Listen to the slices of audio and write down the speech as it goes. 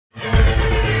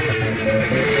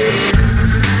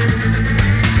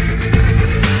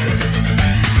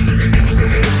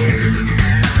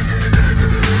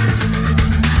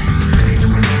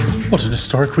What an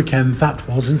historic weekend that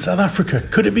was in South Africa.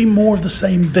 Could it be more of the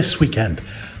same this weekend?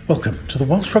 Welcome to the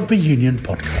Welsh Rugby Union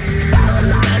podcast.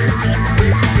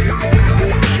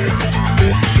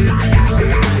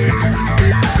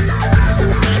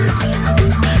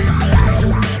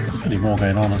 There's plenty more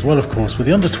going on as well, of course, with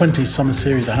the Under-20 Summer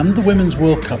Series and the Women's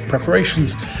World Cup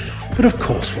preparations. But of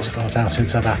course, we'll start out in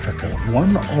South Africa.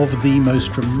 One of the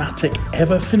most dramatic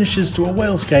ever finishes to a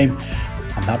Wales game,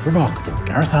 and that remarkable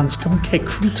Gareth Anscombe kick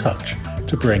from touch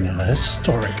to bring a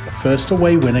historic first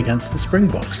away win against the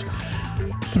Springboks.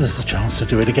 But there's the chance to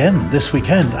do it again this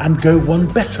weekend and go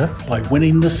one better by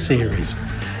winning the series.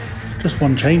 Just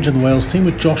one change in the Wales team,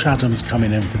 with Josh Adams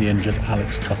coming in for the injured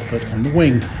Alex Cuthbert on the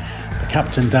wing. The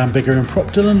captain Dan Biggar and prop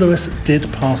Dylan Lewis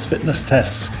did pass fitness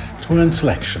tests to earn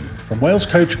selection from Wales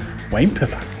coach Wayne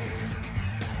Pivac.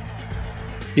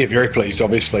 Yeah, very pleased,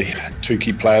 obviously. Two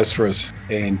key players for us.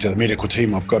 And the medical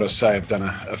team, I've got to say, have done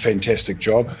a fantastic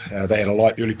job. They had a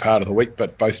light early part of the week,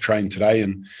 but both trained today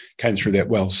and came through that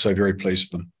well. So very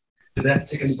pleased with them. Do they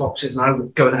tick any boxes now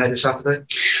going ahead of Saturday?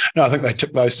 No, I think they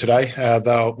took those today.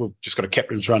 We've just got a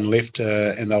captain's run left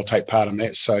and they'll take part in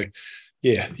that. So,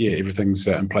 yeah, everything's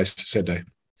in place for Saturday.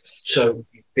 So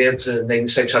you'd be able to name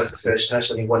the same side as the first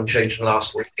test, only one change from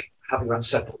last week. Having that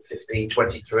settled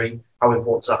 15-23, how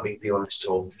important does that mean for you on this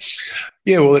tour?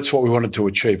 Yeah, well, that's what we wanted to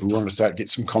achieve. We wanted to start to get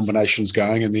some combinations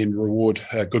going and then reward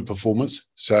good performance.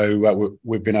 So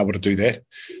we've been able to do that.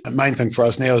 The main thing for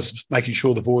us now is making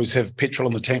sure the boys have petrol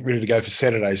in the tank ready to go for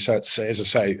Saturday. So it's, as I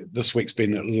say, this week's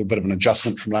been a little bit of an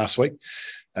adjustment from last week.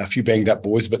 A few banged up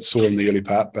boys, but sore in the early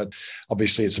part. But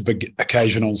obviously it's a big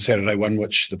occasion on Saturday, one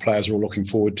which the players are all looking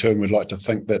forward to, and we'd like to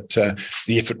think that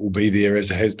the effort will be there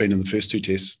as it has been in the first two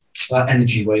tests. That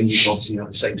energy, Wayne, you've obviously had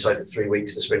the same side for 3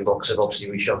 weeks. The Springboks have obviously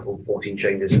reshuffled 14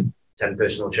 changes and 10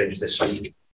 personal changes this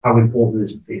week. How important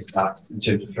is that in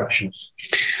terms of freshness?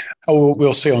 Oh,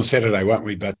 we'll see on Saturday, won't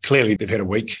we? But clearly they've had a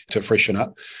week to freshen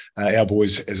up. Our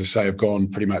boys, as I say, have gone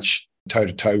pretty much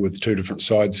toe-to-toe with two different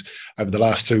sides over the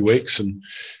last 2 weeks, and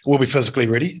we'll be physically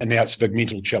ready. And now it's a big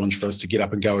mental challenge for us to get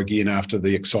up and go again after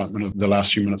the excitement of the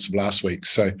last few minutes of last week.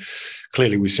 So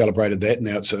clearly we celebrated that.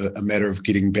 Now it's a matter of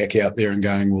getting back out there and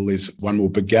going, well, there's one more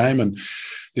big game and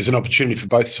there's an opportunity for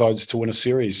both sides to win a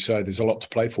series. So there's a lot to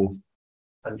play for.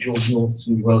 And George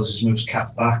Norton Wells has moved Cat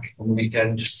back on the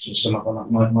weekend, just to sum up on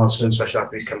that milestone, especially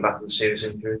after he's come back from a serious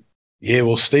injury. Yeah,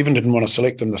 well, Stephen didn't want to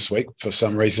select him this week for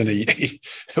some reason. It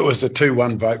was a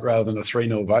 2-1 vote rather than a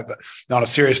 3-0 vote. But on a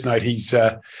serious note, he's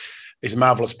a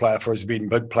marvellous player for us. He's been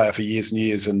a big player for years and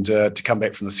years. And to come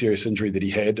back from the serious injury that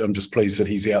he had, I'm just pleased that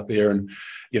he's out there and,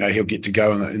 he'll get to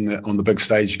go on the big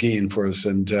stage again for us.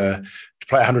 And to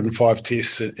play 105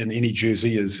 tests in any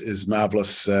jersey is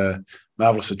marvellous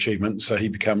achievement. So he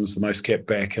becomes the most capped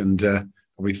back and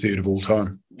probably third of all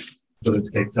time.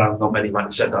 Not many might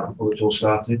have said that before it all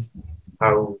started.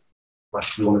 How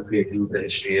much do you want to create a little bit of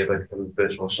history about becoming the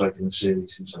first Welsh side in the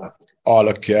series? Oh,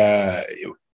 look,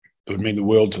 it would mean the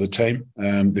world to the team.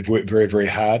 They've worked very, very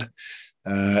hard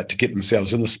to get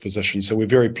themselves in this position. So we're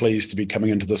very pleased to be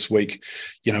coming into this week,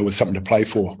 with something to play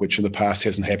for, which in the past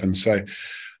hasn't happened. So,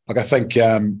 I think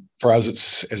for us,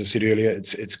 it's, as I said earlier,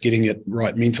 it's getting it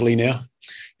right mentally now.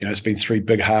 It's been 3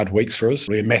 big, hard weeks for us.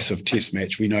 A massive test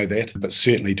match, we know that, but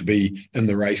certainly to be in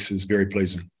the race is very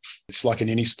pleasing. It's like in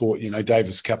any sport,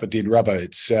 Davis Cup, a dead rubber.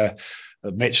 It's the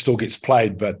match still gets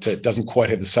played, but it doesn't quite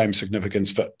have the same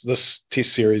significance. For this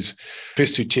test series,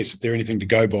 first 2 tests, if they're anything to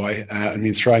go by, and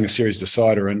then throwing a series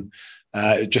decider in,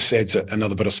 it just adds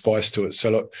another bit of spice to it.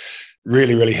 So look,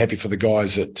 really, really happy for the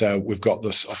guys that we've got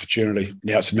this opportunity.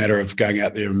 Now it's a matter of going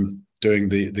out there and doing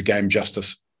the game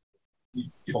justice.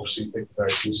 You've obviously been a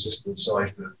very consistent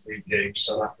side for 3 games.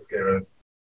 South Africa have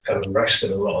kind of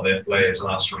rested a lot of their players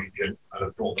last week and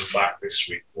have brought them back this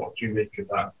week. What do you make of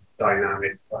that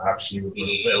dynamic? Perhaps you were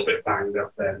a little bit banged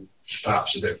up then,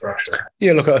 perhaps a bit fresher.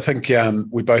 Yeah, look, I think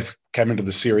we both came into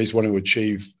the series wanting to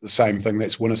achieve the same thing,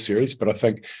 that's win a series, but I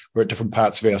think we're at different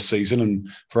parts of our season, and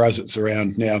for us it's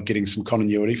around now getting some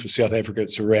continuity. For South Africa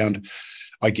it's around,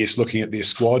 I guess, looking at their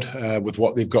squad with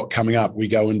what they've got coming up. We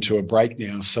go into a break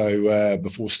now, so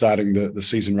before starting the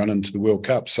season run into the World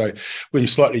Cup. So we're in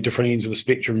slightly different ends of the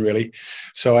spectrum, really.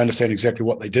 So I understand exactly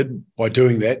what they did by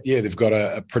doing that. Yeah, they've got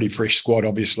a pretty fresh squad,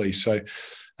 obviously. So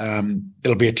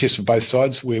it'll be a test for both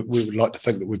sides. We would like to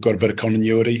think that we've got a bit of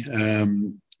continuity.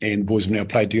 And the boys have now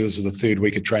played together. This is the 3rd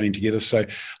week of training together. So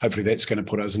hopefully that's going to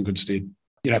put us in good stead.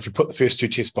 if you put the first two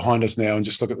tests behind us now and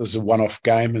just look at this as a one-off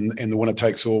game and the winner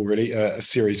takes all, really, a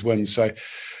series win. So,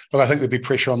 look, I think there'd be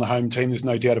pressure on the home team. There's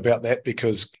no doubt about that,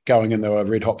 because going in, they were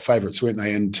red-hot favourites, weren't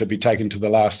they? And to be taken to the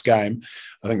last game,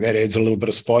 I think that adds a little bit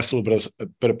of spice, a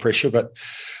bit of pressure. But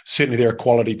certainly they're a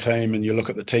quality team, and you look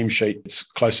at the team sheet, it's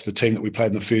close to the team that we played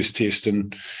in the first test,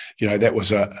 and, that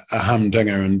was a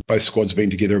humdinger, and both squads have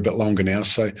been together a bit longer now.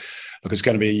 So, look, it's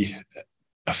going to be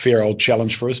a fair old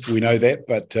challenge for us, but we know that,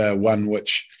 but one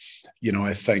which,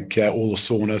 I think all the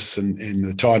soreness and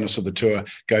the tiredness of the tour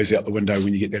goes out the window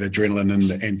when you get that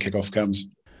adrenaline and kick-off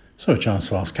comes. So a chance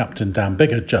to ask Captain Dan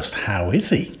Biggar, just how is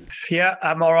he? Yeah,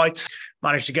 I'm all right.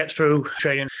 Managed to get through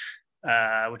training,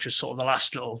 which was sort of the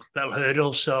last little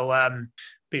hurdle. So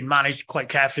been managed quite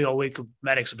carefully all week.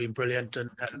 Medics have been brilliant, and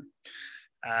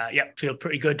feel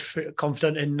pretty good,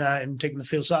 confident in taking the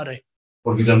field Saturday.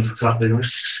 What have you done for Saturday night?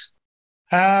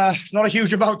 Not a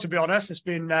huge amount, to be honest. It's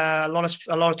been a lot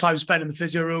of time spent in the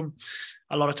physio room,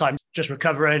 a lot of time just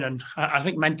recovering, and I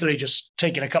think mentally just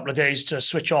taking a couple of days to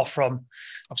switch off from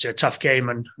obviously a tough game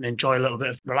and enjoy a little bit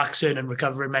of relaxing and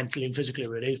recovering mentally and physically,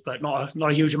 really. But not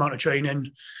a huge amount of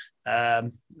training. I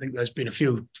think there's been a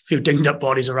few dinged up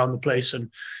bodies around the place,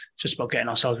 and just about getting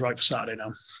ourselves right for Saturday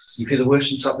now. You feel the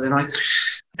worst on Saturday night?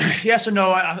 Yes and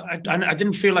no. I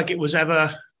didn't feel like it was ever,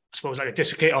 I suppose, like a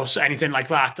dislocate or anything like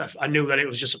that. I knew that it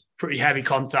was just a pretty heavy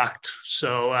contact.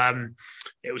 So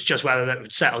it was just whether that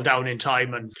would settle down in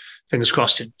time, and fingers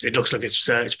crossed, it looks like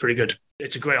it's pretty good.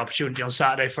 It's a great opportunity on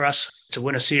Saturday for us to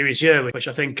win a series here, which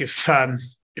I think if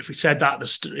we said that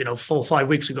 4 or 5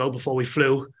 weeks ago before we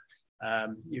flew,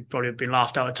 you'd probably have been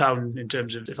laughed out of town in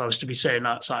terms of if I was to be saying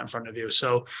that sat in front of you.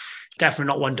 So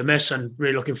definitely not one to miss, and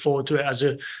really looking forward to it.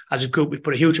 As a group, we've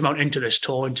put a huge amount into this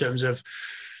tour in terms of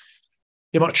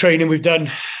the amount of training we've done,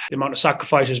 the amount of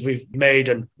sacrifices we've made,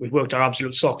 and we've worked our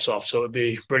absolute socks off. So it'd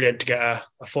be brilliant to get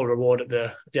a full reward at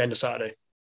the end of Saturday.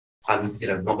 And,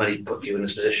 not many put you in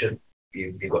this position.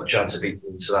 You've got a chance of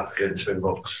beating South Africa and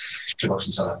Springboks in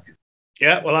South Africa.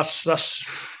 Yeah, well, that's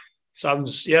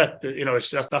sounds,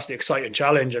 that's the exciting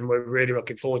challenge, and we're really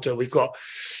looking forward to it.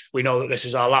 We know that this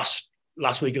is our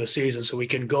last week of the season, so we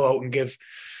can go out and give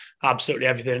absolutely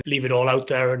everything, leave it all out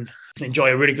there, and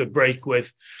enjoy a really good break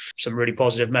with some really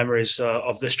positive memories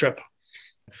of this trip.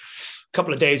 A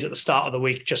couple of days at the start of the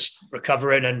week just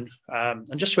recovering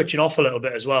and just switching off a little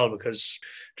bit as well, because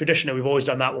traditionally we've always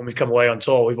done that when we come away on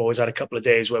tour. We've always had a couple of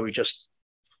days where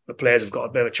the players have got a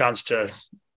bit of a chance to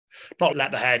not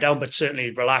let the hair down, but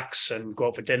certainly relax and go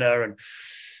out for dinner and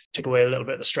take away a little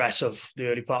bit of the stress of the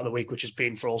early part of the week, which has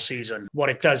been for all season. What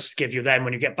it does give you then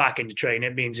when you get back into training,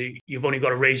 it means you've only got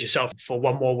to raise yourself for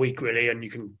one more week, really, and you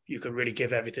can really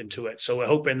give everything to it. So we're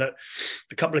hoping that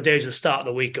a couple of days at the start of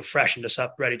the week have freshened us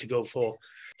up, ready to go for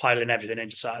piling everything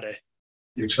into Saturday.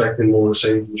 You expecting more of the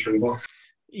same from Springbok?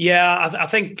 Yeah, I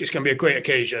think it's going to be a great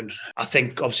occasion. I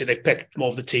think obviously they've picked more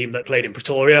of the team that played in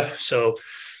Pretoria, so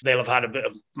they'll have had a bit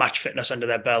of match fitness under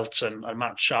their belts and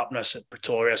match sharpness at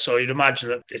Pretoria. So you'd imagine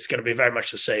that it's going to be very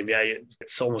much the same. Yeah,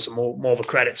 it's almost more of a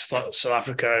credit to South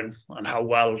Africa and how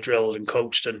well drilled and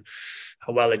coached and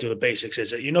how well they do the basics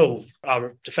is that,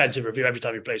 our defensive review every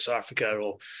time you play South Africa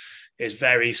is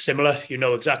very similar. You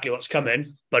know exactly what's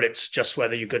coming, but it's just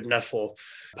whether you're good enough or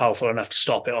powerful enough to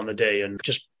stop it on the day. And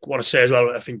just want to say as well,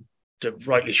 I think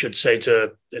rightly should say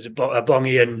to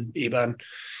Bongi and Iban,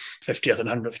 50th and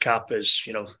 100th cap is,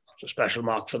 it's a special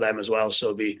mark for them as well.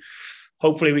 So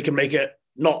hopefully we can make it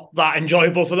not that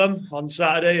enjoyable for them on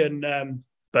Saturday.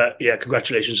 But yeah,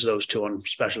 congratulations to those two on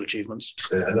special achievements.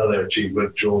 Another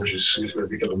achievement, George is going to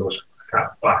become the most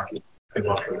cap back in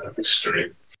African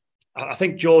history. I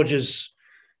think George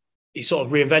he sort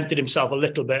of reinvented himself a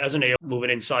little bit, hasn't he? Moving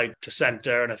inside to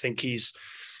centre, and I think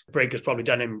break has probably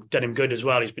done him good as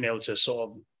well. He's been able to sort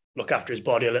of look after his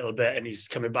body a little bit, and he's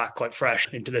coming back quite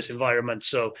fresh into this environment.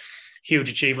 So huge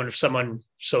achievement of someone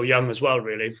so young as well,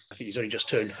 really. I think he's only just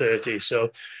turned 30.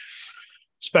 So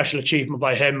special achievement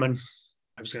by him. And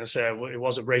I was going to say it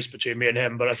was a race between me and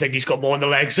him, but I think he's got more in the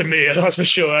legs than me, that's for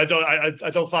sure. I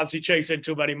don't fancy chasing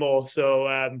too many more. So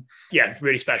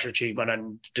really special achievement,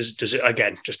 and just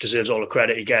deserves all the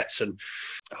credit he gets. And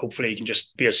hopefully he can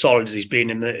just be as solid as he's been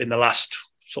in the last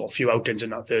sort of few outings in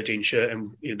that 13 shirt,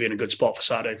 and he'll be in a good spot for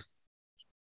Saturday.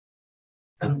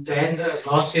 And then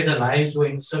last year the Lions were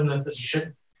in similar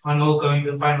position, Arnold going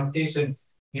to the final test, and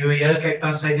you were here, Cape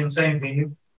Town Stadium, same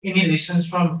venue. Any lessons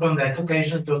from that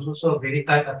occasion? It was also very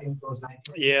tight, I think it was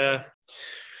 90. Yeah,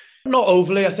 not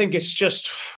overly. I think it's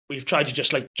just we've tried to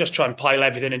just try and pile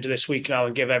everything into this week now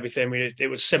and give everything. It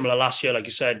was similar last year, like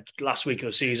you said, last week of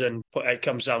the season. But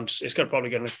it's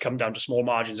probably going to come down to small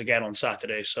margins again on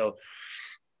Saturday. So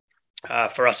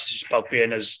For us, it's just about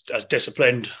being as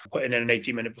disciplined, putting in an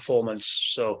 80-minute performance.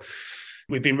 So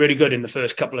we've been really good in the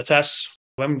first couple of tests.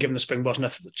 We haven't given the Springboks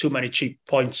too many cheap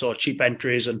points or cheap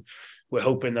entries, and we're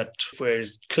hoping that if we're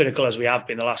as clinical as we have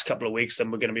been the last couple of weeks,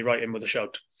 then we're going to be right in with a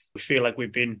shout. We feel like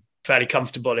we've been fairly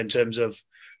comfortable in terms of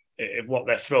what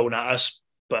they're throwing at us,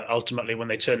 but ultimately when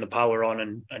they turn the power on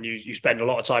and you spend a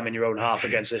lot of time in your own half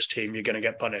against this team, you're going to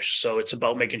get punished. So it's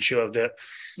about making sure that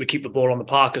we keep the ball on the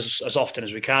park as often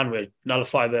as we can. We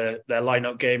nullify their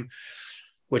line-out game,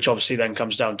 which obviously then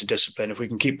comes down to discipline. If we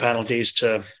can keep penalties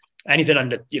to anything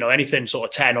under, anything sort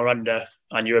of 10 or under,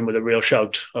 and you're in with a real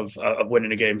shout of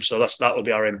winning a game. So that will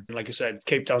be our aim. And like I said,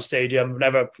 Cape Town Stadium,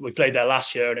 we played there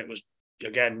last year and it was,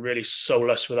 again, really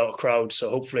soulless without a crowd. So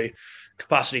hopefully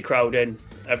capacity crowd in,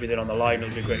 everything on the line,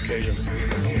 it'll be a great occasion.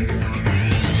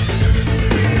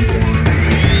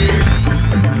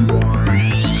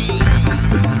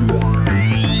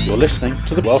 You're listening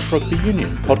to the Welsh Rugby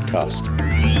Union podcast.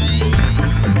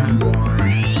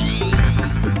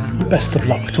 Best of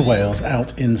luck to Wales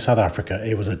out in South Africa.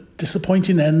 It was a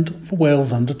disappointing end for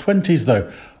Wales under-20s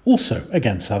though, also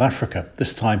against South Africa,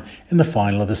 this time in the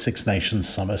final of the Six Nations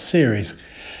Summer Series.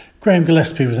 Graham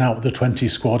Gillespie was out with the 20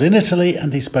 squad in Italy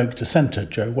and he spoke to centre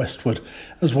Joe Westwood,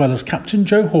 as well as captain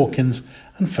Joe Hawkins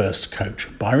and first coach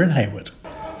Byron Hayward.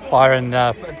 Byron,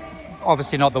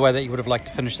 obviously not the way that you would have liked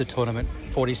to finish the tournament,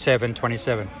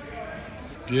 47-27.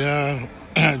 Yeah,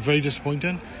 very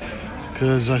disappointing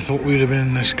because I thought we'd have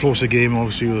been this closer game,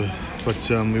 obviously, but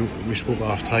we spoke at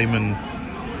half time and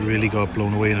really got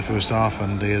blown away in the first half,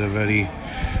 and they had a very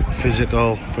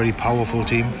physical, very powerful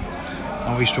team.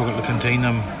 And we struggled to contain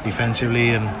them defensively,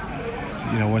 and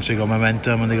once they got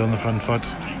momentum and they got on the front foot,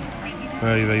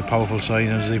 very, very powerful side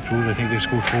as they proved. I think they've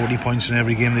scored 40 points in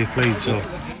every game they've played. So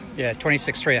yeah,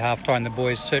 26-3 at half time. The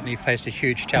boys certainly faced a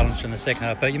huge challenge in the second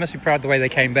half, but you must be proud of the way they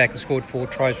came back and scored 4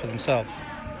 tries for themselves.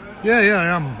 Yeah, I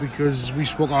am, because we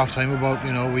spoke half time about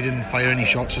we didn't fire any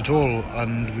shots at all,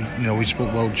 and we spoke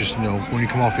about just when you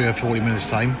come off here 40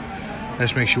 minutes time,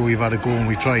 let's make sure we've had a go, and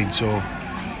we tried. So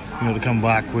to come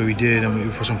back where we did and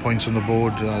we put some points on the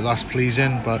board, that's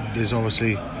pleasing, but there's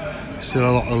obviously still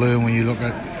a lot to learn when you look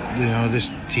at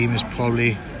this team is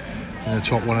probably in the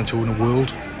top 1 or 2 in the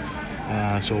world,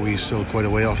 so we're still quite a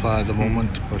way off that at the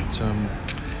moment, but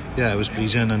it was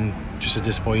pleasing and just a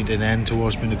disappointing end to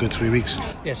what's been a good 3 weeks.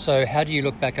 Yeah, so how do you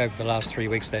look back over the last 3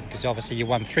 weeks then? Because obviously you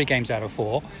won 3 games out of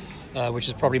 4, which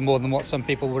is probably more than what some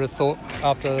people would have thought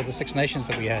after the Six Nations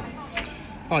that we had.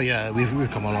 Oh yeah,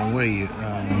 we've come a long way.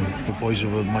 The boys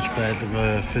were much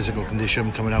better physical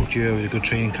condition coming out here. We had a good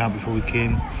training camp before we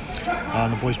came,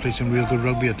 and the boys played some real good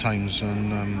rugby at times.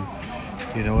 And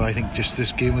I think just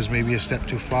this game was maybe a step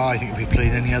too far. I think if we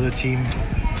played any other team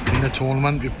in the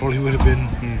tournament, it probably would have been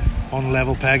on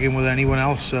level pegging with anyone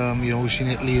else. We've seen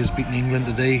Italy has beaten England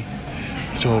today,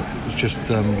 so it was just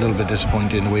a little bit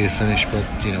disappointing the way it finished. But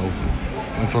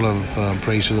I'm full of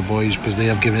praise for the boys because they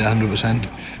have given it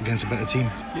 100% against a better team.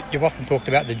 You've often talked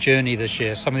about the journey this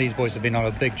year. Some of these boys have been on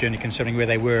a big journey considering where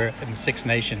they were in the Six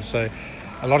Nations. So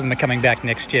a lot of them are coming back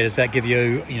next year. Does that give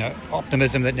you,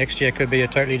 optimism that next year could be a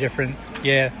totally different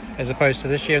year as opposed to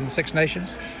this year in the Six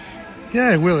Nations?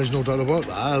 Yeah, well, there's no doubt about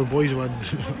that. The boys have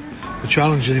had the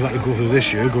challenge they've had to go through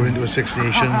this year, going into a Six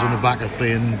Nations on the back of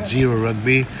playing zero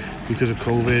rugby because of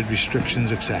COVID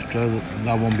restrictions, etc.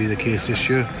 That won't be the case this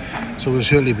year. So we'll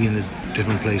certainly be in a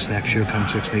different place next year come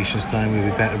Six Nations time. We'll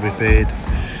be better prepared.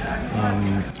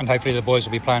 And hopefully the boys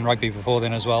will be playing rugby before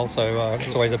then as well, so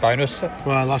it's always a bonus.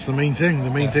 Well, that's the main thing. The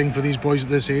main thing for these boys at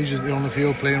this age is they're on the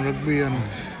field playing rugby, and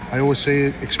I always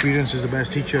say experience is the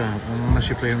best teacher, and unless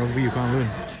you're playing rugby you can't learn.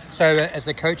 So as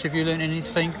a coach, have you learned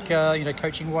anything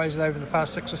coaching wise over the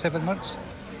past 6 or 7 months?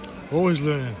 Always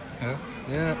learning.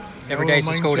 Yeah. Every day's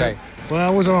a school day. Well, I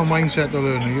always have a mindset to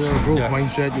learn. You have a growth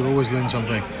mindset, you'll always learn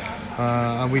something.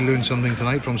 And we learned something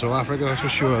tonight from South Africa, that's for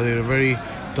sure. They're a very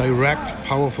direct,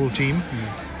 powerful team.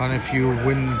 And if you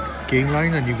win game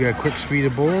line and you get a quick speed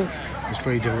of ball, it's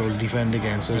very difficult to defend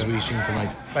against, as we've seen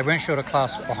tonight. They weren't short of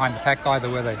class behind the pack either,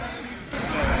 were they?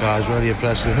 I was really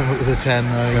impressed with him with a 10.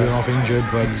 He went off injured,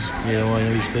 but I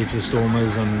know he's played for the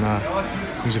Stormers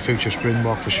and he's a future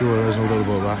Springbok for sure. There's no doubt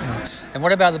about that. And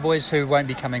what about the boys who won't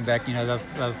be coming back?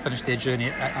 They've finished their journey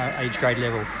at age grade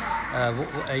level.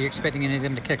 Are you expecting any of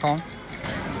them to kick on?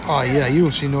 Oh yeah,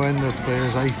 you'll see no end of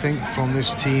players, I think, from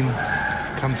this team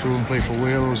come through and play for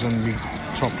Wales and be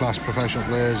top class professional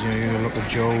players. You look at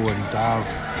Joe and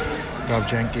Dav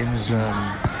Jenkins.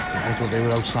 I thought they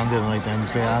were outstanding tonight then.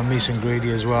 And Mason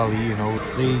Grady as well.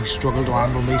 They struggled to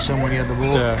handle Mason when he had the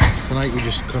ball. Tonight we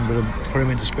just couldn't put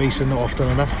him into space and not often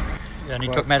enough. Yeah, and he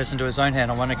took matters into his own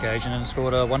hand on one occasion and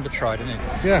scored a wonder try, didn't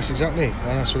he? Yes, exactly,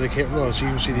 and that's what they're capable of. So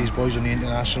you can see these boys on the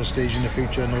international stage in the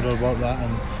future, no doubt about that,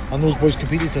 and those boys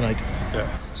competed tonight. Yeah.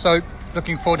 So,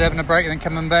 looking forward to having a break and then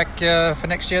coming back for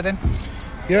next year then?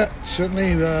 Yeah,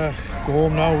 certainly. Go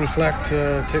home now, reflect,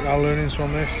 take our learnings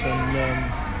from this,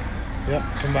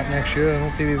 and come back next year and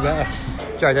hopefully be better.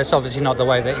 Joe, that's obviously not the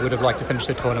way that you would have liked to finish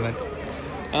the tournament.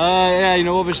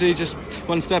 Obviously just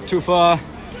one step too far,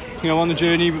 on the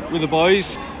journey with the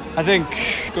boys. I think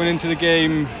going into the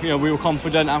game, we were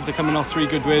confident after coming off 3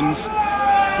 good wins,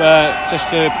 but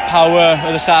just the power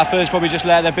of the Saffers probably just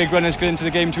let their big runners get into the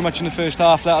game too much in the first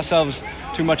half, let ourselves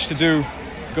too much to do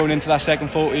going into that second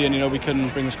 40, and we couldn't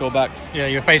bring the score back. Yeah,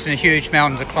 you're facing a huge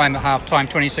mountain to climb at half time,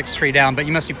 26-3 down, but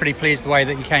you must be pretty pleased the way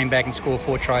that you came back and scored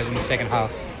 4 tries in the second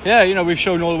half. Yeah, we've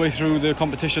shown all the way through the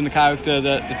competition the character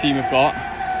that the team have got.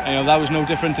 That was no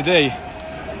different today.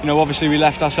 Obviously we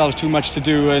left ourselves too much to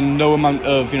do, and no amount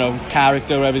of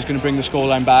character or whatever is going to bring the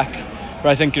scoreline back. But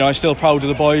I think I'm still proud of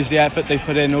the boys, the effort they've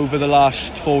put in over the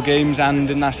last 4 games and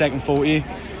in that second 40.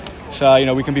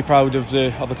 So we can be proud of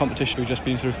the competition we've just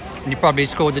been through. And you probably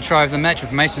scored the try of the match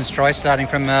with Mason's try, starting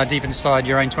from deep inside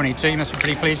your own 22. You must be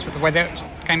pretty pleased with the way that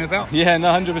came about. Yeah, no,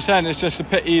 100%. It's just a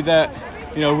pity that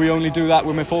we only do that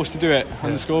when we're forced to do it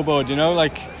on the scoreboard.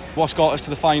 What's got us to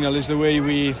the final is the way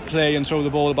we play and throw the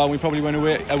ball about. We probably went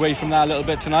away from that a little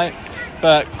bit tonight,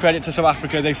 but credit to South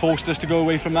Africa, they forced us to go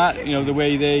away from that. The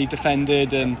way they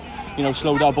defended and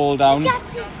slowed our ball down.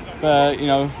 But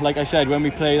like I said, when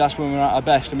we play, that's when we're at our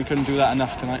best, and we couldn't do that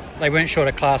enough tonight. They weren't short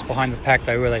of class behind the pack,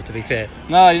 though, were they? To be fair.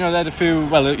 No, they had a few.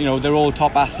 Well, they're all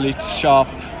top athletes, sharp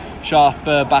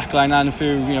backline, and a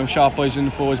few sharp boys in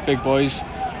the forwards, big boys.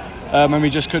 And we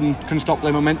just couldn't stop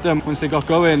their momentum once they got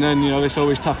going, and it's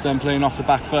always tough then playing off the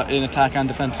back foot in attack and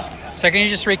defence. So can you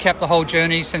just recap the whole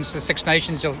journey since the Six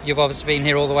Nations? You've obviously been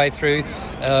here all the way through.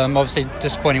 Obviously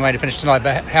disappointing way to finish tonight,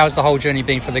 but how's the whole journey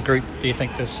been for the group, do you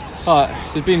think? There's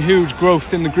been huge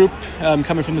growth in the group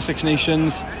coming from the Six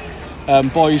Nations.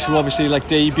 Boys who obviously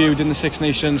debuted in the Six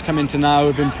Nations come into now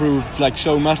have improved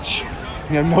so much.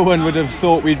 No one would have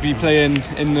thought we'd be playing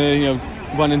in the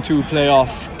 1 and 2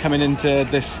 playoff coming into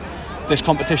this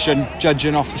competition,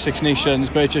 judging off the Six Nations,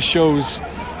 but it just shows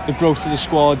the growth of the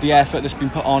squad, the effort that's been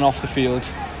put on off the field,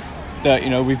 that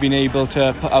we've been able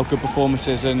to put out good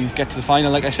performances and get to the final.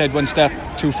 Like I said, one step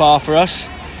too far for us,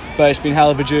 but it's been a hell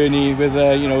of a journey with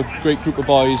a great group of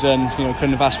boys, and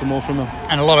couldn't have asked for more from them.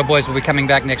 And a lot of boys will be coming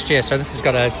back next year, so this has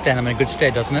got to stand them in good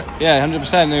stead, doesn't it? Yeah,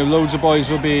 100%. Loads of boys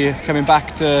will be coming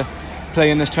back to play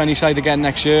in this 20 side again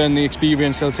next year, and the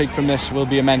experience they'll take from this will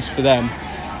be immense for them.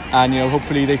 And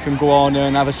hopefully they can go on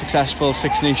and have a successful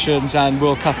Six Nations and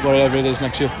World Cup, whatever it is,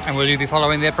 next year. And will you be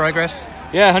following their progress?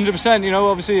 Yeah, 100%.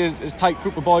 Obviously a tight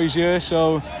group of boys here,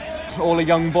 so all the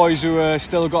young boys who are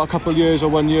still got a couple of years or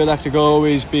 1 year left to go,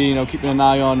 always be keeping an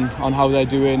eye on how they're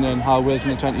doing and how Wales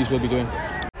in the 20s will be doing.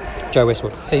 Joe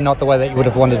Westwood. See, not the way that you would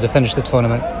have wanted to finish the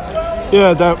tournament.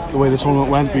 Yeah, the way the tournament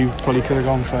went, we probably could have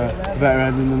gone for a better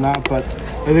ending than that, but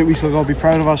I think we still got to be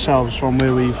proud of ourselves from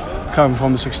where we've come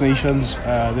from, the Six Nations.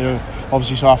 They're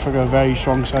obviously South Africa, a very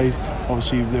strong side,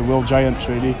 obviously they're world giants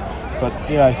really, but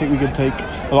yeah, I think we can take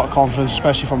a lot of confidence,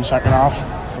 especially from the second half.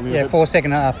 Yeah, 4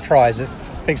 second half tries, it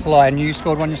speaks a lot, and you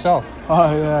scored one yourself.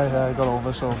 Oh yeah, I got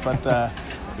over, so, but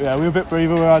yeah, we were a bit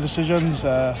braver with our decisions.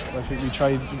 I think we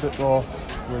tried a bit more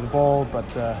with the ball, but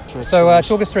so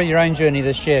talk us through your own journey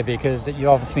this year, because you've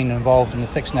obviously been involved in the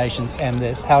Six Nations and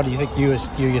this. How do you think you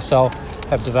yourself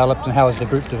have developed, and how has the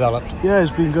group developed? Yeah,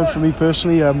 it's been good for me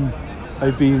personally.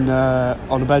 I've been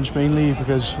on the bench mainly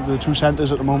because the 2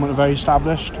 centres at the moment are very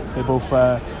established. They're both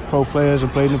pro players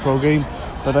and playing the pro game,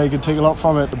 but I can take a lot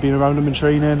from it. Being around them in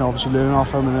training, obviously learning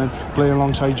off them, and then playing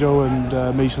alongside Joe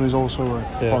and Mason is also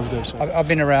positive. So. I've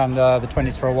been around the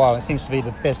 20s for a while. It seems to be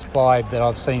the best vibe that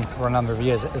I've seen for a number of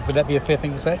years. Would that be a fair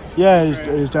thing to say? Yeah,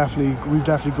 it's definitely. We've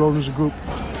definitely grown as a group.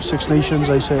 Six Nations,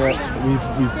 I say,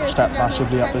 we've stepped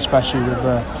massively up, especially with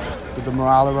the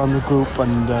morale around the group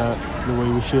and the way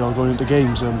we feel going into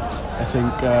games. And I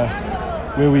think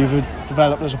where we've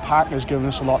developed as a pack has given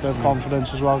us a lot of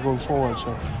confidence as well going forward.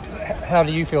 So. How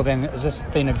do you feel then? Has this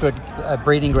been a good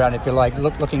breeding ground, if you like,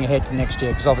 looking ahead to next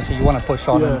year? Because obviously you want to push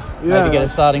on and maybe get a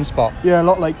starting spot. Yeah, a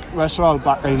lot like rest of our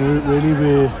back line really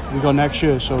we got next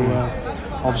year. So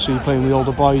obviously playing with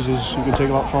older boys is you can take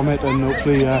a lot from it, and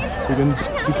hopefully we can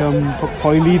become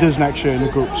probably leaders next year in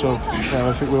the group. So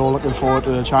I think we're all looking forward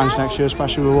to the challenge next year,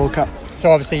 especially with the World Cup. So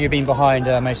obviously you've been behind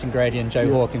Mason Grady and Joe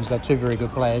Hawkins. They're 2 very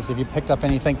good players. Have you picked up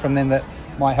anything from them that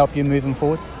might help you moving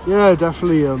forward? Yeah,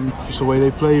 definitely. Just the way they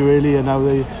play really, and how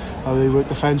they how they work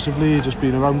defensively, just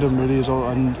being around them really,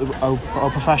 and how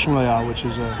professional they are, which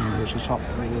is top.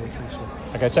 Really, so.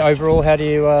 Okay, so overall, how do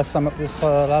you sum up this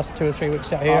last 2 or 3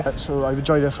 weeks out here? So I've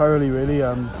enjoyed it thoroughly, really.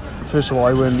 First of all,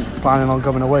 I weren't planning on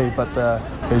coming away, but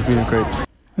it's been great.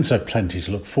 And so plenty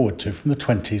to look forward to from the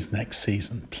 20s next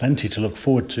season. Plenty to look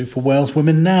forward to for Wales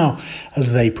women now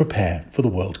as they prepare for the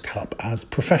World Cup as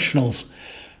professionals.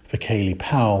 For Kayleigh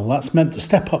Powell, that's meant to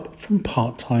step up from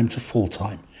part-time to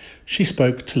full-time. She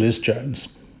spoke to Liz Jones.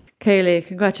 Kayleigh,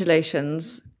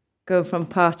 congratulations. Going from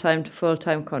part-time to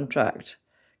full-time contract.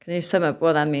 Can you sum up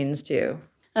what that means to you?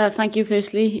 Thank you,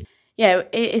 firstly. Yeah,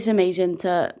 it is amazing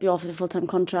to be offered a full-time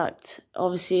contract.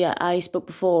 Obviously, I spoke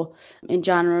before in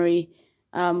January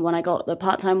when I got the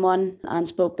part-time one, and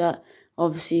spoke that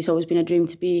obviously it's always been a dream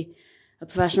to be a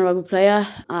professional rugby player,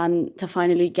 and to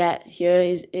finally get here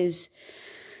is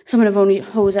something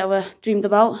I've always ever dreamed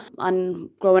about, and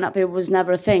growing up it was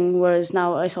never a thing, whereas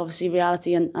now it's obviously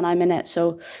reality and I'm in it.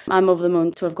 So I'm over the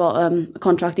moon to have got a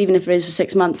contract, even if it is for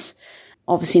 6 months.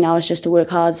 Obviously now it's just to work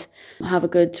hard, have a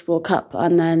good World Cup,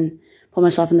 and then put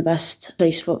myself in the best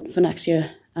place for next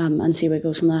year and see where it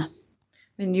goes from there.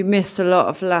 I mean, you missed a lot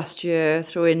of last year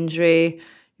through injury.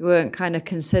 You weren't kind of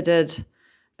considered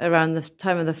around the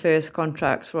time of the first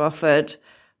contracts were offered,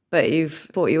 but you've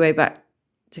fought your way back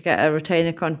to get a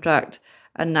retainer contract,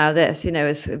 and now this,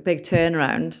 it's a big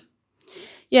turnaround.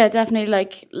 Yeah, definitely.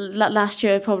 Like last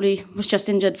year, I probably was just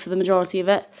injured for the majority of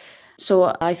it,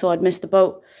 so I thought I'd missed the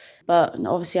boat, but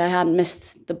obviously I hadn't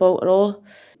missed the boat at all.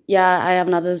 Yeah, I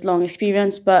haven't had as long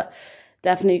experience, but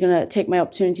definitely going to take my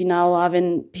opportunity now,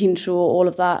 having been through all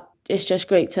of that. It's just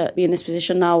great to be in this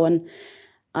position now, and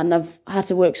I've had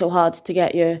to work so hard to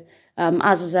get here,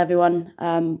 as has everyone,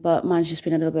 but mine's just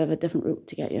been a little bit of a different route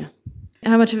to get here.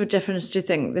 How much of a difference do you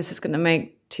think this is going to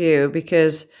make to you?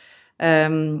 Because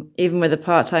even with a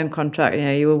part-time contract,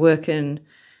 you were working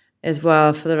as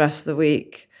well for the rest of the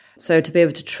week. So to be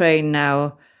able to train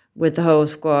now with the whole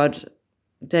squad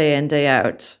day in, day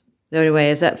out, the only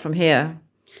way is that from here?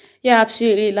 Yeah,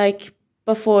 absolutely. Like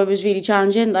before it was really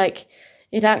challenging. Like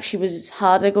it actually was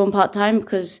harder going part-time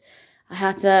because I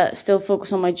had to still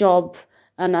focus on my job,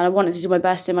 and I wanted to do my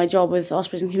best in my job with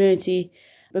Ospreys and community,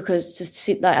 because just to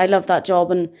see that I love that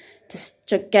job, and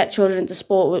to get children into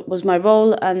sport was my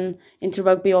role, and into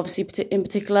rugby obviously in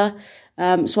particular.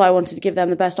 So I wanted to give them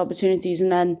the best opportunities,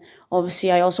 and then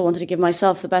obviously I also wanted to give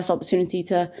myself the best opportunity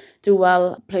to do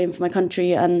well playing for my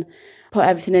country and put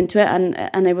everything into it.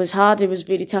 And it was hard. It was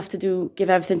really tough to give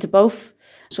everything to both.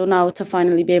 So now to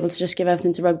finally be able to just give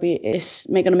everything to rugby is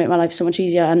going to make my life so much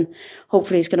easier, and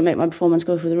hopefully it's going to make my performance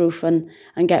go through the roof and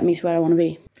get me to where I want to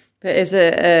be. But is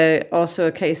it also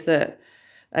a case that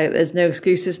there's no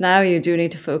excuses now? You do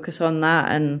need to focus on that.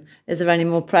 And is there any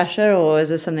more pressure, or is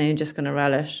this something you're just going to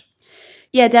relish?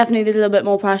 Yeah, definitely there's a little bit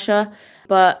more pressure,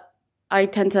 but I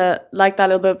tend to like that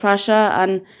little bit of pressure,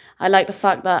 and I like the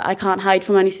fact that I can't hide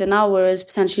from anything now, whereas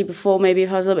potentially before, maybe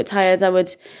if I was a little bit tired, I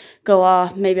would go,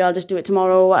 maybe I'll just do it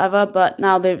tomorrow or whatever. But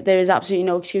now there is absolutely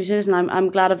no excuses, and I'm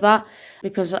glad of that,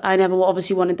 because I never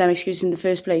obviously wanted them excuses in the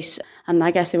first place, and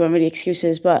I guess they weren't really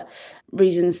excuses, but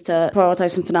reasons to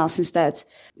prioritise something else instead.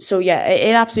 So yeah,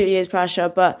 it absolutely is pressure,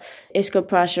 but it's good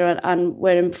pressure, and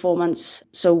we're in performance,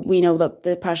 so we know that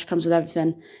the pressure comes with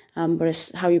everything, but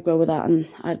it's how you grow with that, and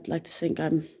I'd like to think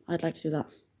I'd like to do that.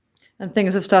 And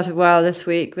things have started well this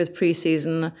week with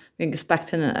pre-season. We're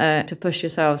expecting to push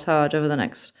yourselves hard over the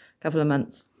next couple of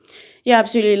months. Yeah,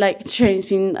 absolutely. Like, training's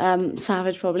been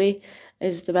savage, probably,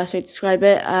 is the best way to describe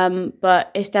it.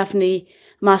 But it's definitely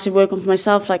massive work on for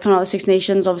myself. Like, coming out of the Six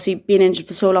Nations, obviously being injured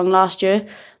for so long last year,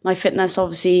 my fitness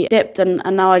obviously dipped, and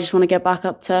now I just want to get back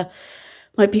up to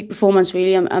my peak performance,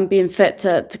 really, and being fit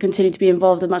to continue to be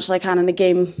involved as much as I can in the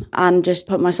game, and just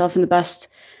put myself in the best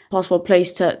possible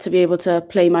place to be able to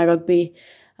play my rugby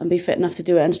and be fit enough to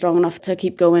do it and strong enough to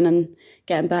keep going and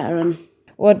getting better. And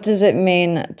what does it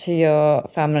mean to your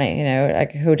family?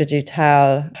 Like, who did you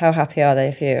tell? How happy are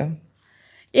they for you?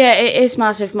 Yeah, it's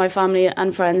massive for my family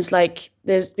and friends. Like,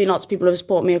 there's been lots of people who have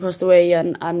supported me across the way,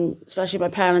 and especially my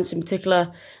parents in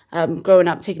particular, growing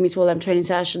up, taking me to all them training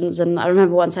sessions. And I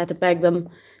remember once I had to beg them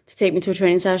to take me to a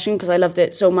training session because I loved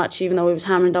it so much, even though it was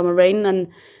hammering down with rain, and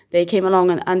they came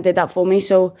along and did that for me.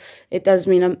 So it does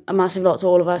mean a massive lot to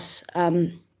all of us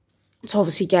to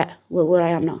obviously get where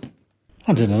I am now.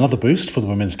 And in another boost for the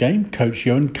women's game, coach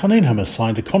Johan Cunningham has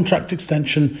signed a contract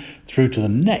extension through to the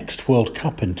next World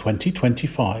Cup in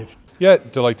 2025. Yeah,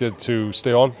 delighted to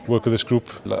stay on, work with this group.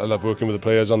 I love working with the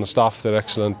players on the staff, they're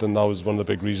excellent, and that was one of the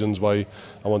big reasons why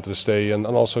I wanted to stay, and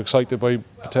also excited by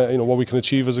what we can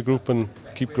achieve as a group and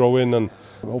keep growing and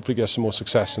hopefully get some more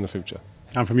success in the future.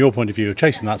 And from your point of view of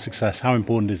chasing that success, how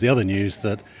important is the other news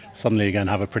that suddenly you're going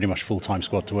to have a pretty much full-time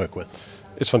squad to work with?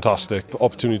 It's fantastic.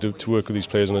 Opportunity to work with these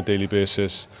players on a daily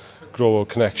basis, grow our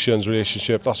connections,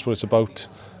 relationship, that's what it's about.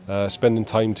 Spending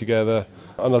time together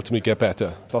and ultimately get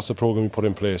better. That's the programme we put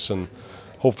in place, and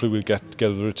hopefully we'll get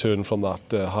a return from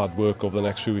that hard work over the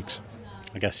next few weeks.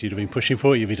 I guess you'd have been pushing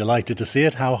for it, you'd be delighted to see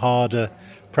it. How hard a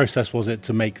process was it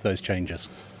to make those changes?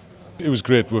 It was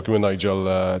great working with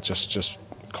Nigel, just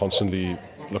constantly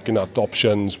looking at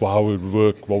options, how it would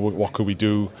work, what could we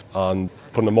do, and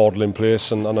putting a model in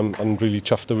place, and I'm really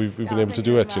chuffed that we've been able to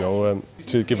do it,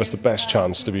 to give us the best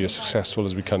chance to be as successful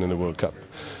as we can in the World Cup.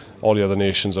 All the other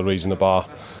nations are raising the bar.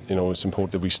 It's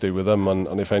important that we stay with them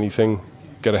and if anything,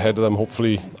 get ahead of them,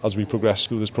 hopefully, as we progress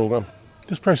through this programme.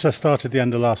 This process started at the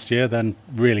end of last year, then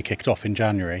really kicked off in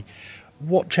January.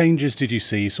 What changes did you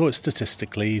see? You saw it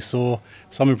statistically, you saw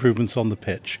some improvements on the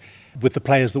pitch with the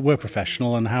players that were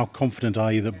professional, and how confident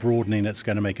are you that broadening it's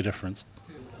going to make a difference?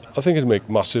 I think it'll make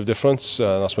a massive difference,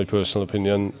 that's my personal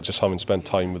opinion. Just having spent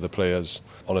time with the players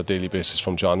on a daily basis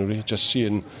from January, just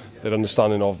seeing their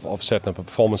understanding of setting up a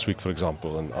performance week, for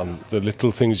example, and the little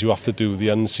things you have to do, the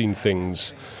unseen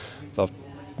things that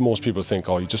most people think,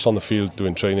 you're just on the field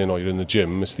doing training or you're in the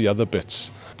gym. It's the other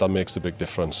bits that makes the big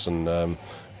difference, and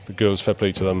the girls, fair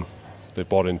play to them, they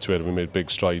bought into it. We made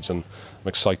big strides, and I'm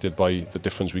excited by the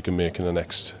difference we can make in the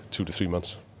next 2 to 3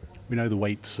 months. We know the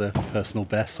weights are personal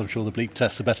best. I'm sure the bleep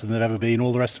tests are better than they've ever been,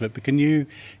 all the rest of it. But can you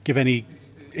give any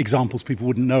examples people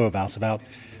wouldn't know about,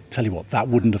 tell you what, that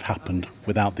wouldn't have happened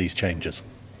without these changes?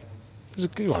 There's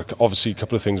obviously a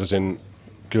couple of things, as in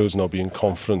girls now being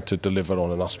confident to deliver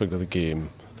on an aspect of the game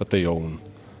that they own.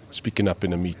 Speaking up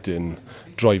in a meeting,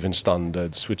 driving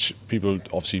standards, which people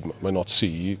obviously might not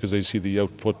see because they see the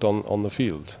output on the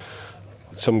field.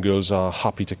 Some girls are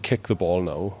happy to kick the ball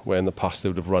now, where in the past they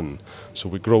would have run. So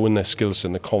we're growing their skills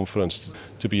and the confidence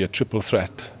to be a triple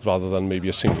threat rather than maybe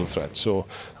a single threat. So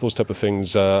those type of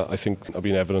things, I think, have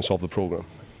been evidence of the programme.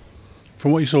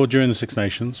 From what you saw during the Six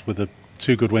Nations, with the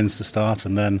 2 good wins to start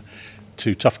and then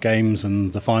 2 tough games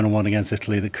and the final one against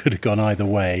Italy that could have gone either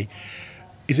way,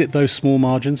 is it those small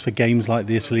margins for games like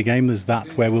the Italy game? Is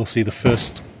that where we'll see the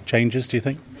first changes, do you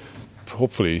think?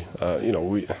 Hopefully,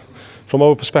 from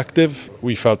our perspective,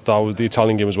 we felt that the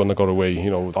Italian game was one that got away.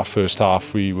 That first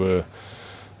half we were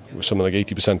something like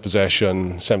 80%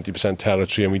 possession, 70%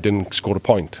 territory, and we didn't score a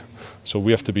point. So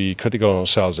we have to be critical on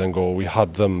ourselves and go, we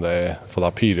had them there for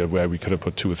that period where we could have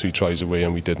put 2 or 3 tries away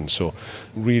and we didn't. So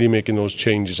really making those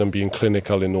changes and being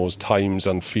clinical in those times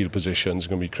and field positions is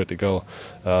going to be critical.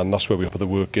 And that's where we put the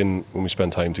work in when we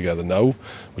spend time together now,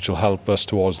 which will help us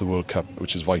towards the World Cup,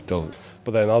 which is vital.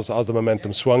 But then as the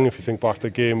momentum swung, if you think back to the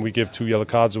game, we gave 2 yellow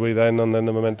cards away then, and then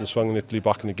the momentum swung in Italy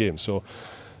back in the game. So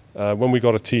when we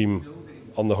got a team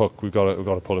on the hook, we've got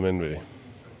to pull them in, really.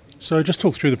 So just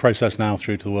talk through the process now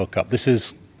through to the World Cup. This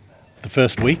is the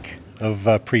first week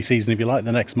of pre-season, if you like.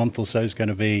 The next month or so is going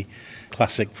to be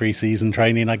classic pre-season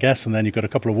training, I guess, and then you've got a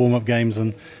couple of warm-up games,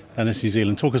 and then it's New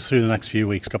Zealand. Talk us through the next few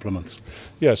weeks, couple of months.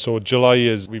 Yeah, so July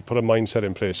we've put a mindset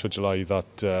in place for July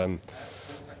that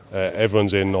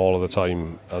everyone's in all of the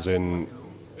time, as in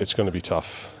it's going to be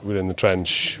tough. We're in the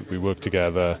trench, we work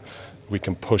together, we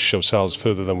can push ourselves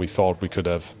further than we thought we could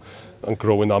have, and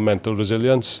grow in our mental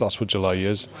resilience. That's what July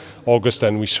is. August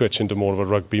then we switch into more of a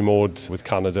rugby mode with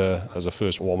Canada as a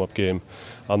first warm-up game,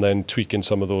 and then tweaking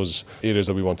some of those areas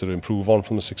that we wanted to improve on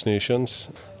from the Six Nations.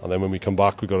 And then when we come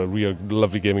back, we've got a real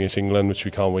lovely game against England, which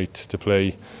we can't wait to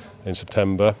play in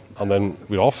September. And then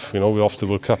we're off, we're off to the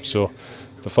World Cup. So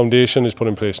the foundation is put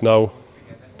in place now.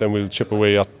 Then we'll chip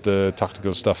away at the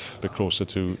tactical stuff a bit closer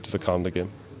to the Canada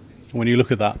game. When you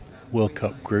look at that World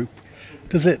Cup group,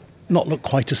 does it not look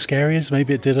quite as scary as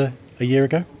maybe it did a year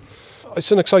ago? It's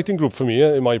an exciting group for me,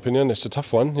 in my opinion. It's a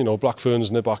tough one. Black Ferns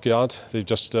in their backyard. They've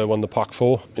just won the Pac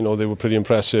 4. They were pretty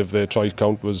impressive. Their try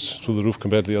count was through the roof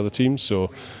compared to the other teams. So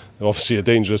they're obviously a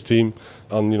dangerous team.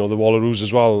 And the Wallaroos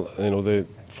as well. They,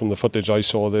 from the footage I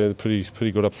saw, they're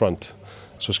pretty good up front.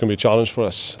 So it's going to be a challenge for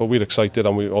us. But we're excited,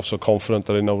 and we're also confident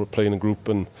that now we're playing a group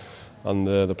and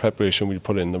the preparation we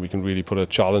put in, that we can really put a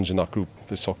challenge in that group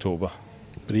this October.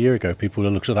 But a year ago, people would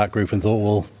have looked at that group and thought,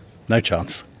 well, no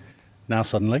chance. Now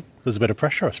suddenly, there's a bit of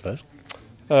pressure, I suppose.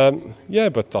 Yeah,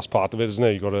 but that's part of it, isn't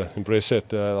it? You've got to embrace it.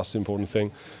 That's the important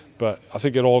thing. But I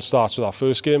think it all starts with our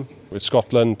first game with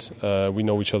Scotland. We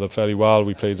know each other fairly well.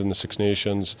 We played in the Six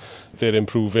Nations. They're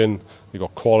improving. They've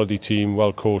got quality team,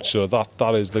 well coached. So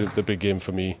that is the big game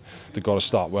for me. They've got to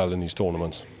start well in these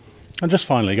tournaments. And just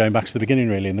finally, going back to the beginning,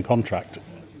 really, in the contract,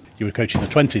 you were coaching the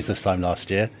 20s this time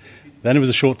last year. Then it was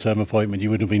a short-term appointment. You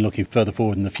would have been looking further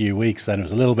forward in a few weeks. Then it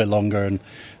was a little bit longer, and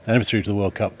then it was through to the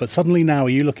World Cup. But suddenly now, are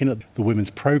you looking at the women's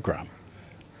programme?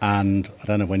 And I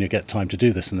don't know when you get time to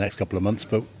do this in the next couple of months,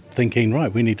 but thinking,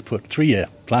 right, we need to put 3-year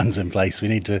plans in place. We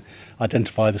need to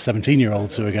identify the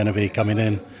 17-year-olds who are going to be coming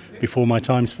in before my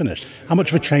time's finished. How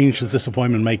much of a change does this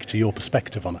appointment make to your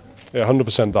perspective on it? Yeah,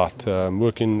 100% that. I'm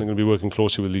going to be working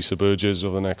closely with Lisa Burgess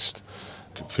over the next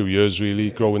few years,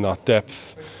 really, growing that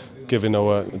depth, giving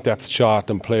our depth chart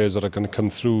and players that are going to come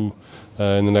through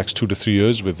in the next 2 to 3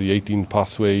 years with the 18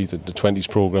 pathway, the 20s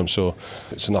programme. So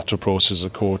it's a natural process as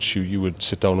a coach. You would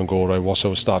sit down and go, right, what's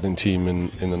our starting team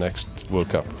in the next World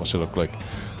Cup? What's it look like?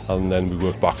 And then we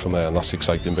work back from there, and that's the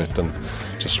exciting bit, and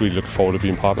just really look forward to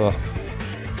being part of that.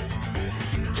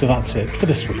 So that's it for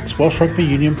this week's Welsh Rugby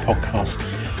Union podcast.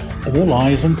 All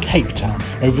eyes on Cape Town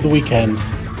over the weekend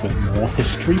with more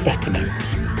history beckoning.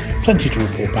 Plenty to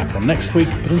report back on next week,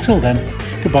 but until then,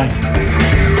 goodbye.